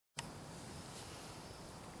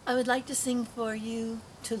I would like to sing for you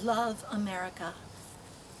To Love America.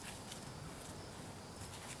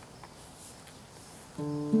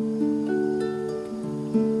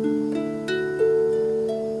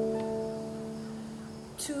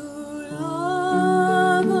 To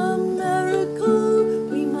love America,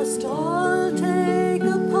 we must all take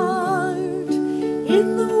a part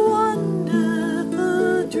in the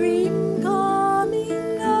wonderful dream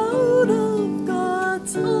coming out of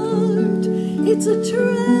God's heart. It's a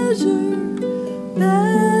treasure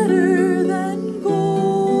better than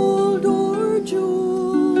gold or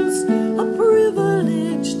jewels, a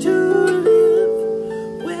privilege to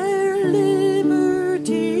live where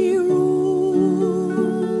liberty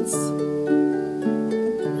rules.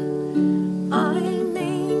 I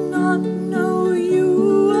may not know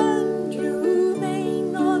you and you may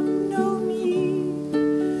not know me.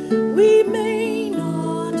 We may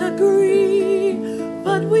not agree,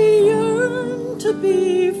 but we yearn to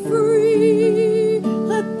be free.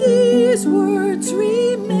 Let these words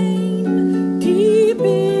remain deep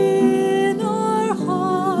in our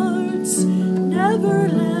hearts. Never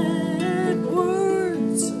let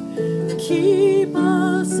words keep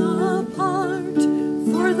us apart,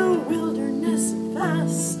 for the wilderness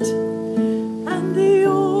vast and the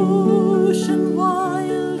ocean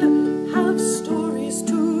wild have stories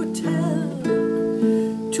to tell.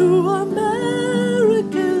 To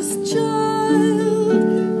America's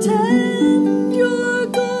child, tend your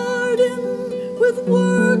garden with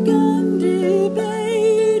work and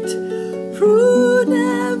debate. Prune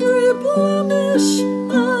every blemish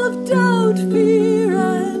of doubt, fear,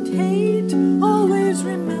 and hate. Always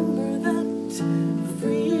remember that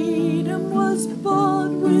freedom was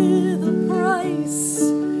bought with a price.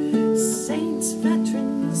 Saints,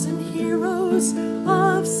 veterans, and heroes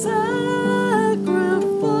of sacrifice.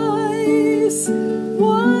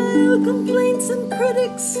 While complaints and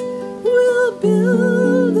critics will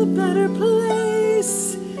build a better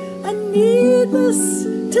place, and needless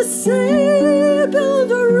to say,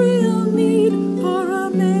 build a real need for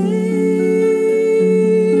amazing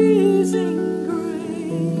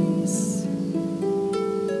grace.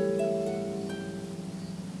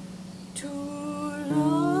 To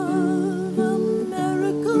love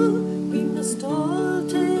America, we must all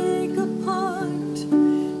take a part.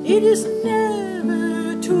 It is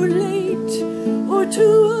never too late or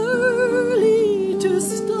too early to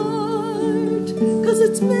start, 'cause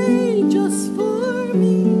it's made just for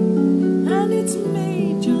me and it's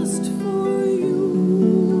made just for you,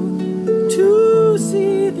 to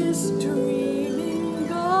see this dream in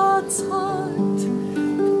God's heart.